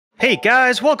Hey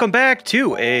guys, welcome back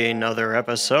to another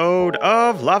episode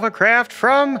of LavaCraft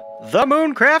from the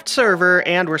MoonCraft Server,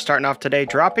 and we're starting off today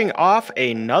dropping off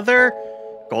another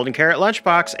Golden Carrot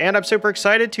lunchbox, and I'm super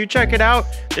excited to check it out.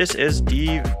 This is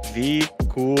DV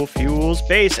Cool Fuel's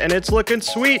base, and it's looking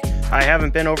sweet. I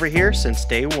haven't been over here since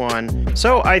day one,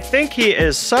 so I think he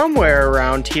is somewhere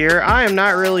around here. I am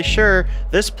not really sure.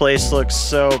 This place looks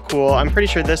so cool. I'm pretty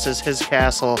sure this is his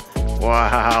castle.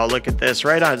 Wow, look at this,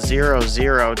 right on 0,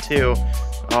 too.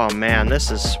 Oh man,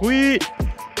 this is sweet.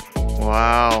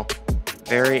 Wow,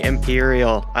 very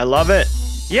imperial. I love it.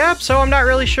 Yep, so I'm not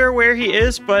really sure where he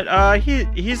is, but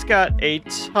he's got a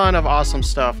ton of awesome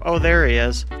stuff. Oh, there he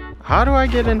is. How do I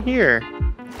get in here?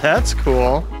 That's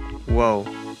cool. Whoa,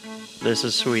 this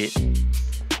is sweet.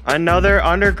 Another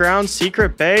underground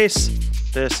secret base.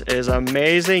 This is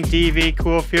amazing, DV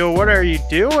Cool Fuel. What are you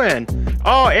doing?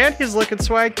 Oh, and he's looking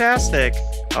swagtastic.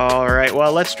 All right,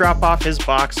 well, let's drop off his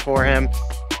box for him.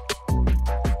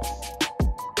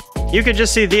 You can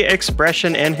just see the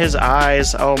expression in his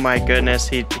eyes. Oh my goodness,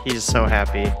 he's so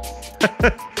happy.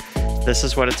 This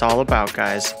is what it's all about,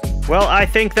 guys. Well, I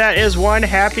think that is one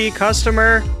happy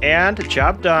customer and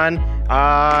job done.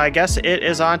 I guess it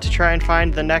is on to try and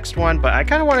find the next one, but I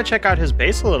kind of want to check out his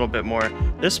base a little bit more.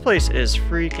 This place is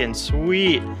freaking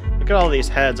sweet. Look at all these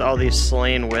heads, all these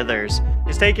slain withers.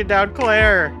 He's taking down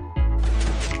Claire.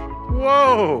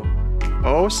 Whoa.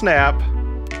 Oh, snap.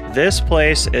 This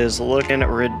place is looking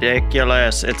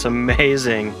ridiculous. It's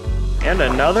amazing. And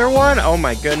another one? Oh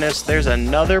my goodness, there's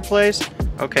another place.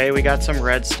 Okay, we got some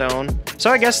redstone.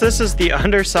 So I guess this is the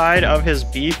underside of his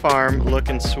bee farm,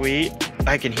 looking sweet.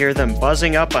 I can hear them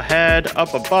buzzing up ahead,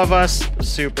 up above us.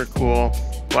 Super cool.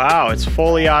 Wow, it's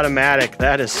fully automatic.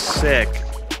 That is sick.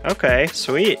 Okay,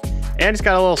 sweet. And it's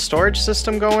got a little storage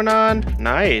system going on.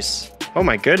 Nice. Oh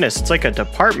my goodness, it's like a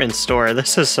department store.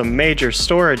 This is some major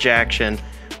storage action.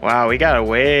 Wow, we got a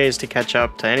ways to catch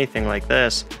up to anything like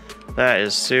this. That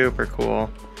is super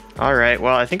cool. All right,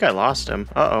 well, I think I lost him.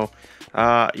 Uh-oh.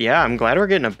 Yeah, I'm glad we're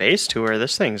getting a base tour.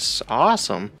 This thing's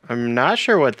awesome. I'm not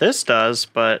sure what this does,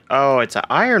 but oh, it's an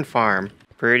iron farm.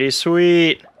 Pretty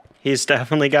sweet. He's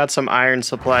definitely got some iron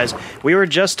supplies. We were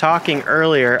just talking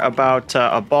earlier about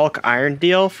a bulk iron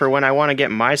deal for when I want to get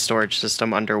my storage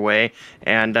system underway,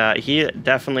 and he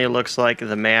definitely looks like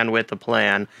the man with the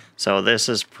plan. So this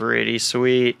is pretty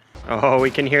sweet. Oh, we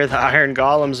can hear the iron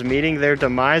golems meeting their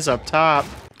demise up top.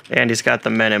 And he's got the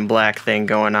Men in Black thing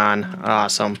going on.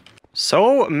 Awesome.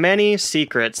 So many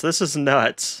secrets. This is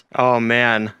nuts. Oh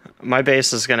man, my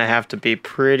base is gonna have to be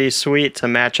pretty sweet to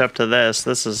match up to this.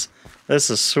 This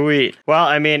is sweet. Well,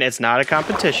 I mean, it's not a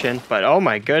competition, but oh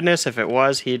my goodness, if it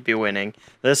was, he'd be winning.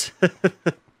 This,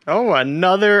 oh,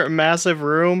 another massive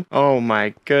room. Oh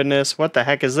my goodness, what the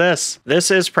heck is this? This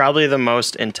is probably the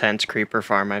most intense creeper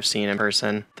farm I've seen in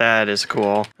person. That is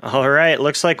cool. All right,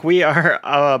 looks like we are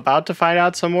about to find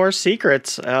out some more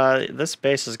secrets. This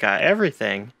base has got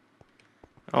everything.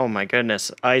 Oh my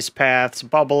goodness, ice paths,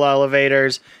 bubble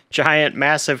elevators, giant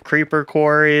massive creeper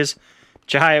quarries,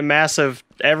 giant massive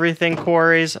everything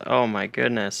quarries. Oh my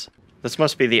goodness. This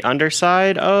must be the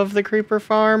underside of the creeper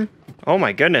farm. Oh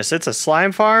my goodness, it's a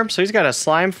slime farm? So he's got a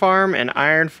slime farm, an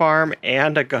iron farm,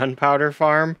 and a gunpowder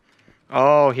farm.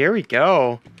 Oh, here we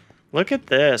go. Look at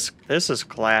this. This is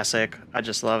classic. I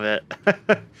just love it.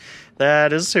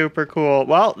 That is super cool.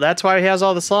 Well, that's why he has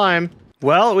all the slime.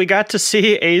 Well, we got to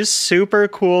see a super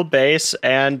cool base,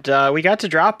 and we got to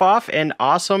drop off an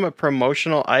awesome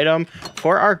promotional item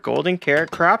for our Golden Carrot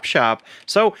crop shop.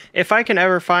 So if I can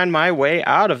ever find my way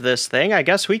out of this thing, I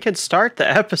guess we can start the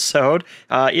episode,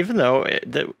 even though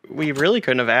we really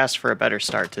couldn't have asked for a better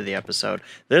start to the episode.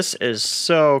 This is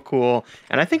so cool,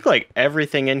 and I think like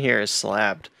everything in here is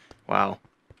slabbed. Wow.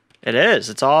 It is.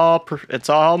 It's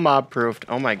all mob-proofed.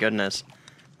 Oh my goodness.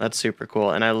 That's super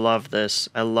cool, and I love this.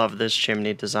 I love this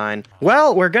chimney design.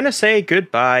 Well, we're gonna say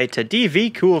goodbye to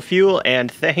DV Cool Fuel,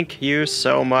 and thank you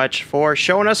so much for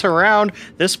showing us around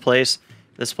this place.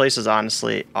 This place is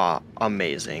honestly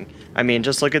amazing. I mean,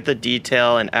 just look at the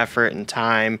detail and effort and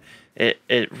time.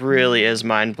 It really is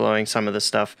mind-blowing, some of the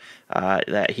stuff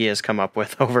that he has come up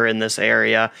with over in this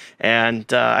area. And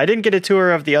I didn't get a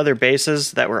tour of the other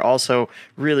bases that were also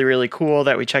really, really cool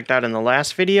that we checked out in the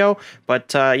last video.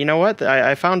 But you know what?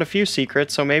 I found a few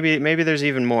secrets, so maybe there's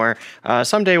even more.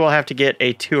 Someday we'll have to get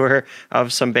a tour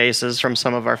of some bases from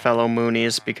some of our fellow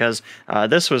Moonies, because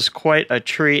this was quite a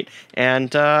treat.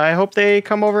 And I hope they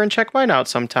come over and check mine out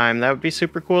sometime. That would be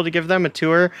super cool to give them a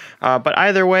tour. But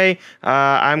either way,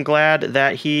 I'm glad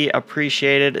that he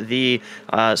appreciated the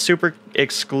super super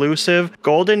exclusive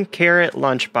golden carrot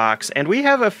lunchbox, and we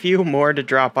have a few more to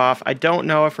drop off. I don't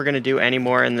know if we're going to do any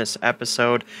more in this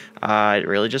episode. It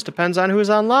really just depends on who's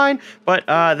online, but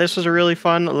this was a really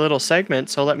fun little segment,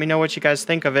 so let me know what you guys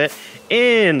think of it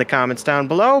in the comments down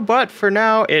below. But for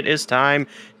now, it is time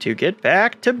to get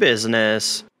back to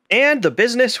business. And the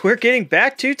business we're getting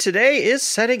back to today is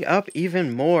setting up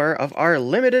even more of our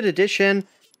limited edition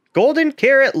golden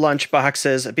carrot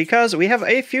lunchboxes, because we have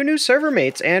a few new server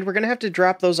mates and we're going to have to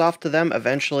drop those off to them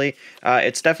eventually.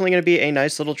 It's definitely going to be a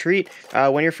nice little treat.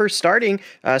 When you're first starting,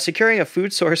 securing a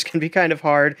food source can be kind of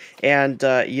hard, and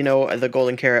you know, the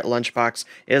golden carrot lunchbox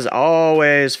is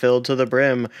always filled to the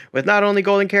brim with not only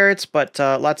golden carrots, but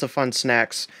lots of fun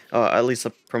snacks. At least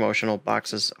the promotional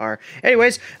boxes are.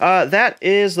 Anyways, that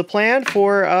is the plan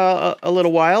for a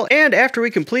little while, and after we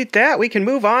complete that, we can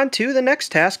move on to the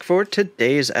next task for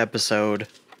today's episode.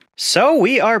 So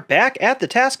we are back at the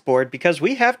task board because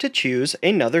we have to choose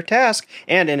another task,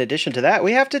 and in addition to that,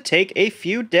 we have to take a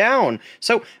few down.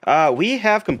 So we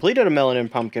have completed a melon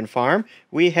and pumpkin farm.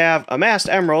 We have amassed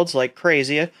emeralds like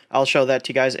crazy. I'll show that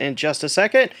to you guys in just a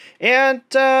second. And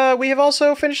we have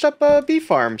also finished up a bee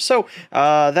farm. So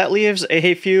that leaves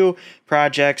a few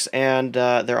projects, and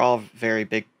they're all very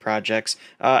big projects.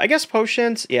 I guess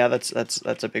potions, yeah, that's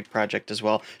a big project as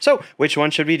well. So which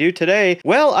one should we do today?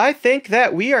 Well, I think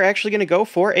that we are actually going to go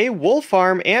for a wool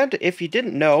farm, and if you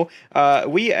didn't know,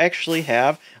 we actually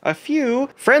have a few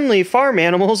friendly farm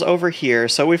animals over here.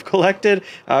 So we've collected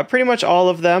pretty much all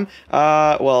of them.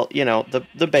 Well, you know,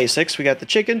 the basics. We got the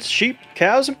chickens, sheep,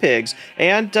 cows, and pigs,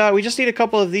 and we just need a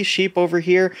couple of these sheep over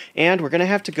here, and we're gonna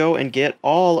have to go and get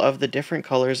all of the different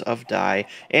colors of dye,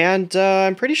 and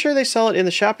I'm pretty sure they sell it in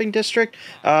the shopping district,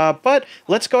 but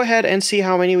let's go ahead and see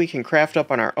how many we can craft up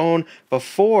on our own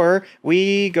before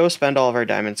we go spend all of our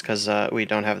diamonds, because we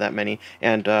don't have that many,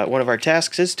 and one of our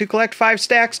tasks is to collect 5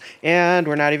 stacks, and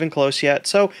we're not even close yet,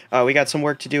 so we got some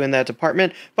work to do in that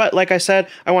department. But like I said,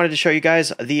 I wanted to show you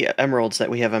guys the emeralds that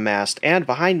we have amassed, and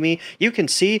behind me you can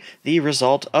see the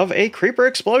result of a creeper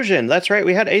explosion. That's right,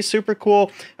 we had a super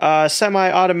cool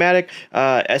semi-automatic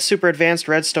a super advanced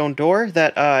redstone door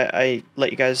that I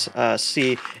let you guys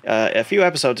see a few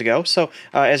episodes ago. So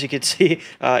as you can see,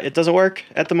 it doesn't work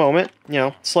at the moment, you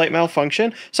know, slight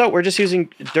malfunction. So we're just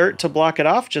using dirt to block it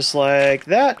off, just like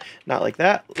that. Not like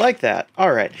that, like that.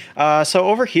 All right, so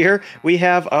over here we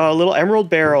have a little emerald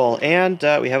barrel, and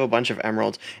we have a bunch of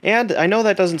emeralds, and I know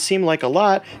that doesn't seem like a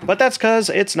lot, but that's because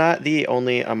it's not the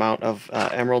only amount of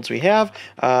emeralds we have.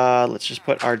 Let's just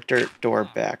put our dirt door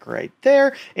back right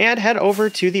there and head over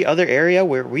to the other area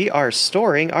where we are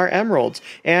storing our emeralds,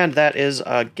 and that is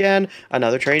again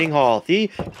another trading hall. The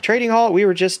trading hall we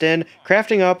were just in,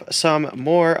 crafting up some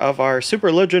more of our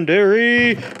super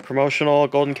legendary promotional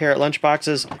golden carrot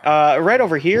lunchboxes. Right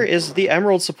over here is the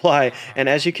emerald supply, and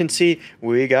as you can see,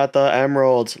 we got the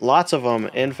emeralds, lots of them.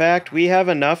 In fact, we have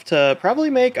enough to probably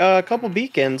make a couple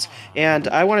beacons, and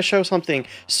I want to show something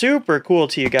super cool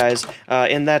to you guys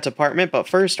in that department, but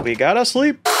first we gotta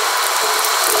sleep.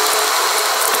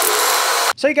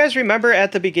 So you guys remember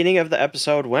at the beginning of the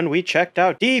episode when we checked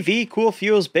out DV Cool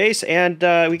Fuel's base and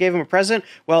we gave him a present?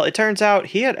 Well, it turns out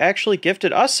he had actually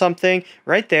gifted us something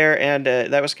right there, and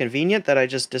that was convenient that I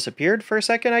just disappeared for a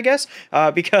second, I guess,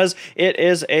 because it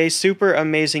is a super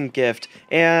amazing gift,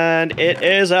 and it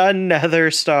is a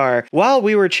nether star. While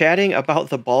we were chatting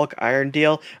about the bulk iron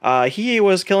deal, he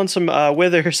was killing some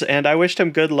withers, and I wished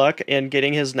him good luck in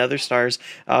getting his nether stars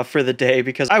for the day,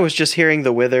 because I was just hearing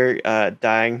the wither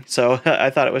dying, so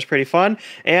I thought it was pretty fun,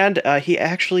 and he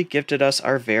actually gifted us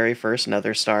our very first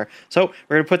nether star. So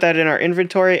we're going to put that in our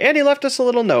inventory, and he left us a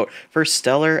little note for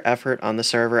stellar effort on the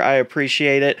server. I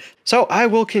appreciate it. So I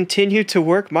will continue to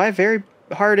work my very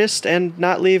hardest and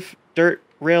not leave dirt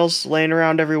rails laying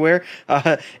around everywhere,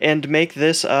 and make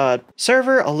this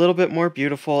server a little bit more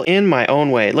beautiful in my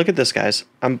own way. Look at this, guys.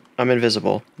 I'm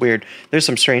invisible. Weird. There's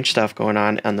some strange stuff going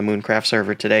on the MoonCraft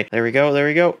server today. There we go. There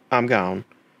we go. I'm gone.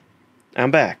 I'm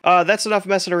back. That's enough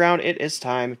messing around. It is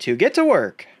time to get to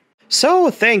work. So,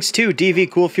 thanks to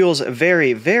DV Cool Fuel's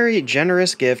very, very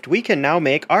generous gift, we can now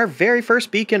make our very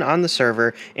first beacon on the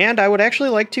server, and I would actually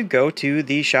like to go to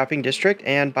the shopping district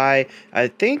and buy, I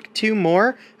think, 2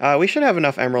 more. We should have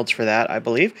enough emeralds for that, I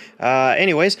believe.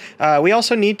 Anyways, we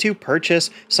also need to purchase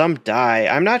some dye.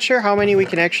 I'm not sure how many we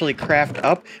can actually craft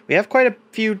up. We have quite a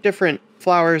few different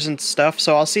flowers and stuff,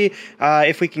 so I'll see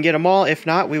if we can get them all. If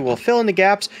not, we will fill in the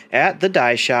gaps at the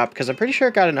dye shop, because I'm pretty sure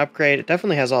it got an upgrade. It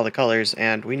definitely has all the colors,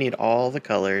 and we need all the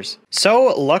colors.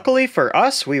 So luckily for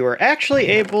us, we were actually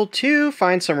able to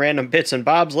find some random bits and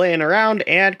bobs laying around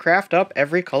and craft up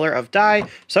every color of dye,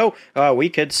 so we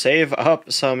could save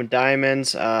up some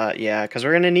diamonds. Yeah, because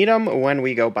we're gonna need them when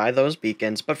we go buy those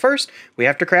beacons. But first, we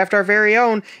have to craft our very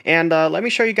own, and let me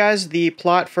show you guys the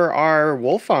plot for our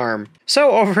wool farm.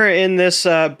 So over in this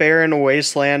barren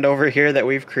wasteland over here that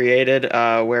we've created,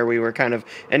 where we were kind of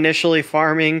initially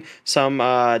farming some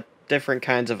different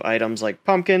kinds of items like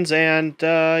pumpkins and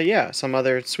yeah, some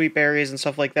other sweet berries and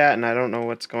stuff like that, and I don't know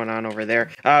what's going on over there.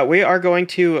 We are going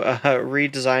to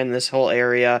redesign this whole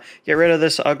area, get rid of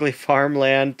this ugly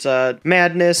farmland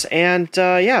madness, and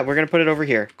yeah, we're gonna put it over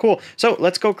here. Cool. So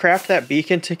let's go craft that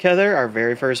beacon together, our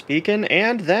very first beacon,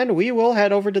 and then we will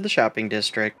head over to the shopping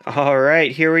district. All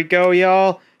right, here we go,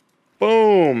 y'all.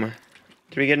 Boom.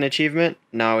 Did we get an achievement?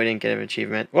 No, we didn't get an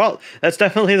achievement. Well, that's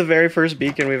definitely the very first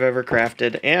beacon we've ever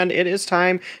crafted, and it is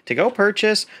time to go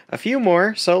purchase a few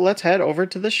more, so let's head over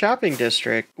to the shopping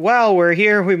district. While we're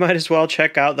here, we might as well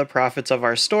check out the profits of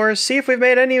our stores, see if we've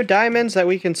made any diamonds that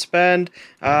we can spend.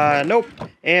 Nope,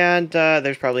 and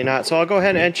there's probably not, so I'll go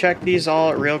ahead and check these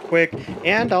all real quick,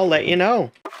 and I'll let you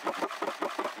know.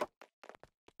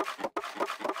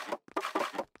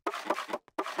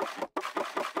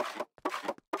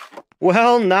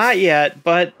 Well, not yet,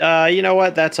 but you know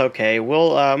what? That's okay.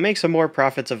 We'll make some more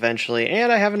profits eventually,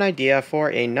 and I have an idea for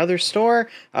another store,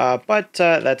 but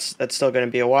that's still going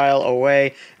to be a while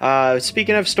away.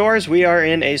 Speaking of stores, we are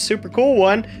in a super cool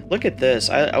one. Look at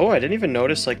this. I didn't even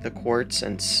notice like the quartz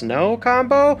and snow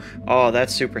combo. Oh,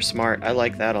 that's super smart. I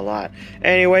like that a lot.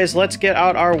 Anyways, let's get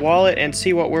out our wallet and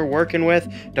see what we're working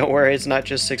with. Don't worry, it's not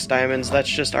just 6 diamonds. That's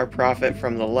just our profit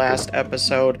from the last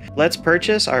episode. Let's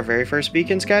purchase our very first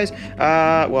beacons, guys.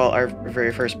 Well, our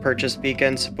very first purchased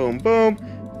beacons. Boom, boom,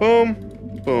 boom,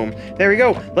 boom. There we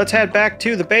go. Let's head back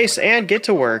to the base and get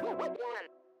to work.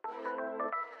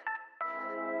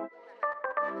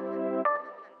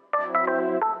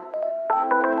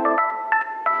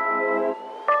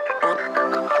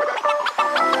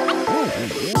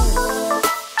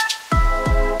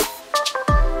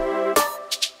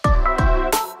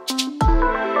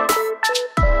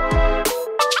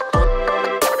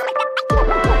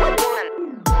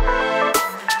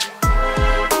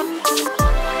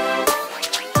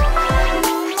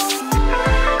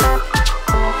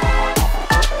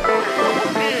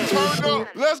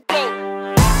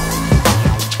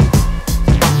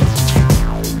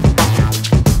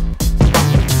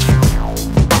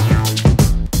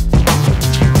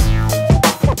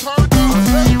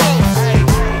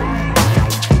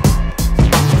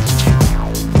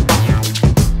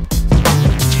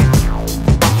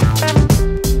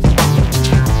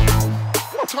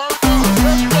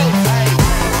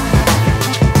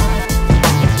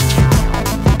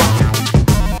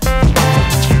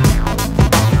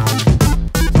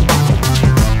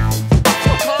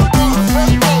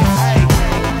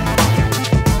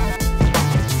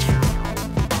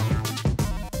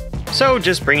 So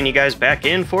just bringing you guys back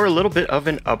in for a little bit of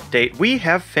an update. We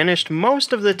have finished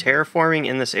most of the terraforming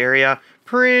in this area,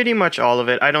 pretty much all of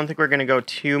it. I don't think we're going to go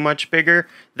too much bigger.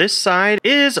 This side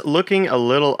is looking a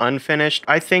little unfinished.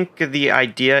 I think the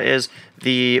idea is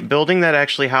the building that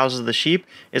actually houses the sheep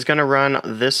is going to run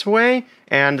this way,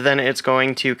 and then it's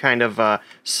going to kind of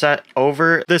set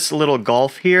over this little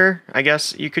gulf here, I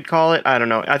guess you could call it. I don't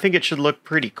know. I think it should look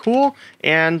pretty cool,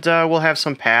 and we'll have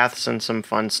some paths and some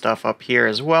fun stuff up here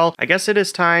as well. I guess it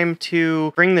is time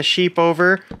to bring the sheep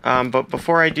over, but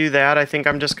before I do that, I think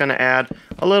I'm just going to add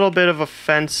a little bit of a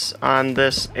fence on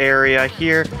this area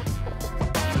here.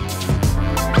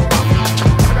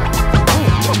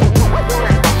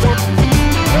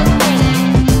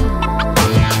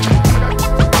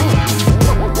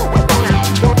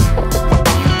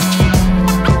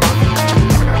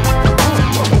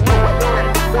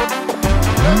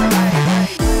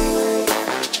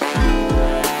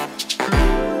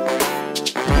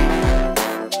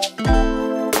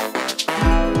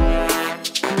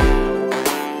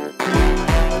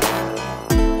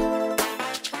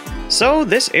 So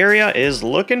this area is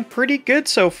looking pretty good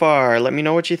so far. Let me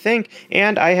know what you think.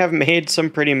 And I have made some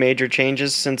pretty major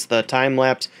changes since the time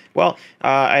lapse. Well,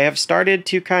 I have started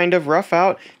to kind of rough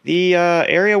out the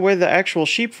area where the actual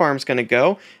sheep farm is going to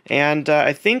go. And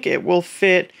I think it will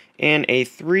fit in a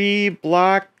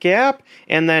 3-block gap,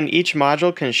 and then each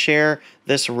module can share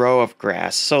this row of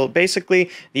grass. So basically,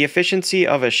 the efficiency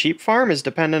of a sheep farm is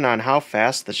dependent on how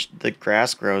fast the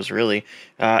grass grows, really.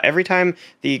 Every time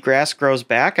the grass grows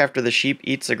back after the sheep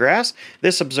eats the grass,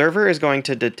 this observer is going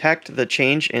to detect the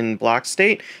change in block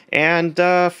state and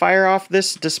fire off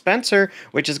this dispenser,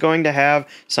 which is going to have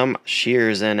some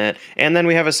shears in it. And then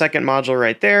we have a second module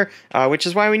right there, which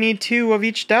is why we need 2 of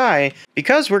each dye,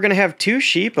 because we're going to have 2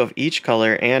 sheep of each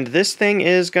color, and this thing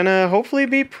is going to hopefully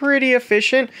be pretty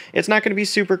efficient. It's not going to be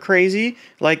super crazy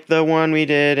like the one we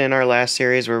did in our last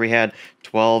series where we had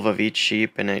 12 of each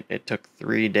sheep and it took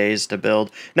 3 days to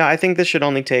build. Now, I think this should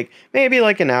only take maybe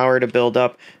like an hour to build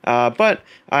up, but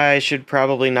I should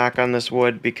probably knock on this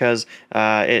wood because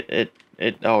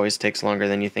it always takes longer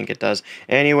than you think it does.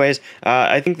 Anyways,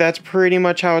 I think that's pretty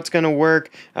much how it's going to work.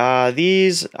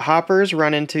 These hoppers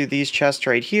run into these chests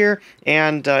right here,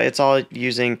 and it's all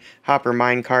using hopper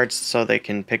mine carts so they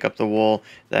can pick up the wool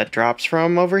that drops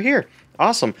from over here.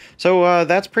 Awesome. So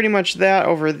that's pretty much that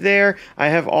over there. I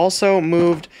have also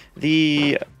moved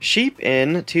the sheep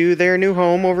in to their new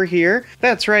home over here.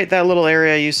 That's right, that little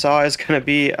area you saw is going to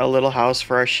be a little house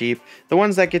for our sheep. The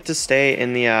ones that get to stay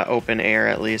in the open air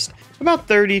at least. About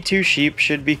 32 sheep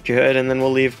should be good, and then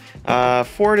we'll leave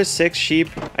 4 to 6 sheep.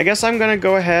 I guess I'm going to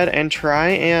go ahead and try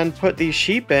and put these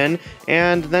sheep in,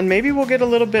 and then maybe we'll get a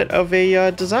little bit of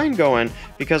a design going,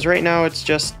 because right now it's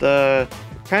just the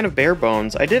kind of bare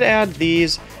bones. I did add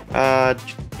these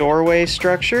doorway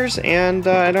structures, and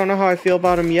I don't know how I feel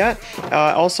about them yet.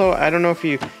 Also, I don't know if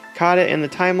you caught it in the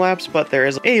time lapse, but there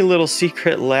is a little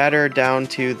secret ladder down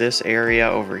to this area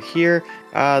over here.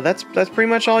 That's pretty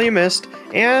much all you missed,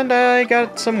 and I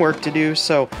got some work to do,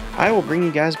 so I will bring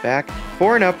you guys back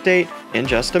for an update in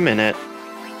just a minute.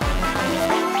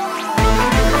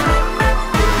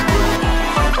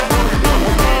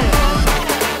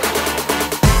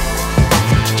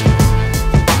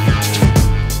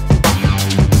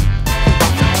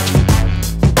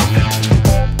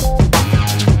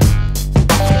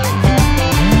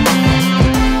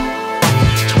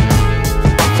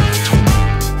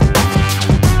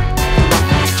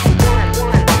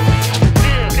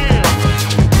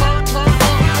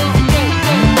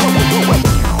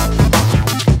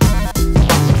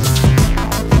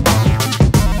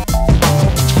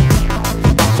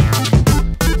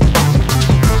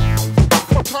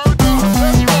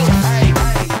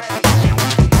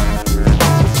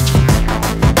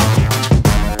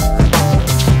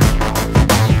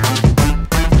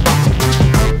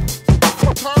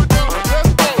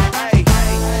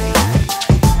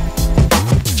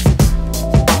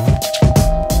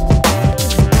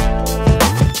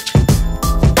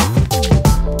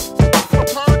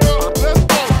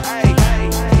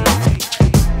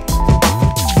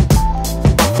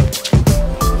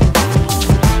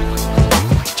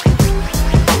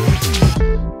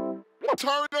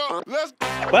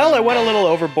 Well, I went a little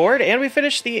overboard and we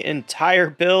finished the entire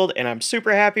build and I'm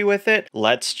super happy with it.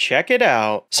 Let's check it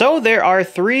out. So there are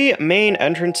 3 main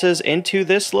entrances into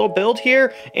this little build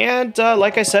here, and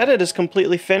like I said, it is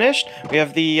completely finished. We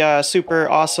have the super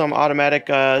awesome automatic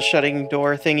shutting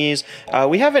door thingies.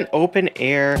 We have an open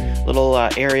air little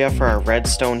area for our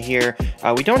redstone here.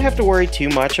 We don't have to worry too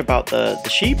much about the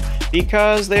sheep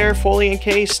because they're fully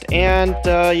encased, and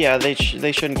yeah, they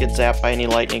shouldn't get zapped by any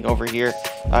lightning over here.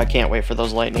 I can't wait for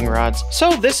those lightning rods.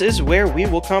 So this is where we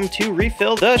will come to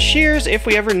refill the shears if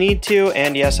we ever need to.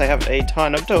 And yes, I have a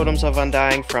ton of totems of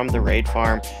undying from the raid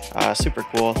farm. Super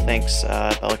cool. Thanks,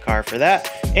 LavaCraft, for that.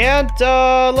 And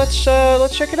let's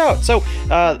check it out. So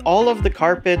all of the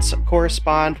carpets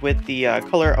correspond with the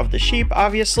color of the sheep,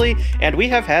 obviously. And we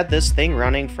have had this thing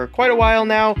running for quite a while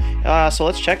now. So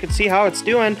let's check and see how it's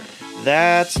doing.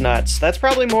 That's nuts. That's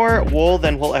probably more wool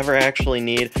than we'll ever actually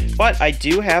need, but I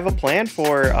do have a plan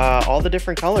for all the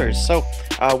different colors, so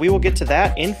we will get to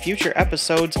that in future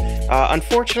episodes.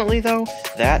 Unfortunately, though,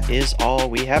 that is all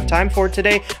we have time for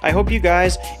today. I hope you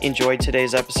guys enjoyed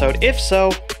today's episode. If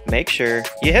so, make sure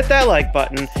you hit that like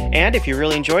button, and if you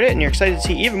really enjoyed it and you're excited to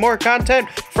see even more content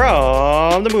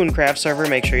from the MoonCraft server,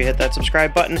 make sure you hit that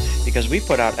subscribe button because we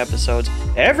put out episodes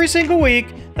every single week.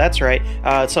 That's right.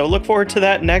 So look forward to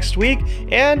that next week,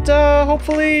 and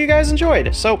hopefully you guys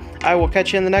enjoyed. So I will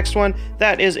catch you in the next one.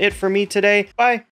 That is it for me today. Bye.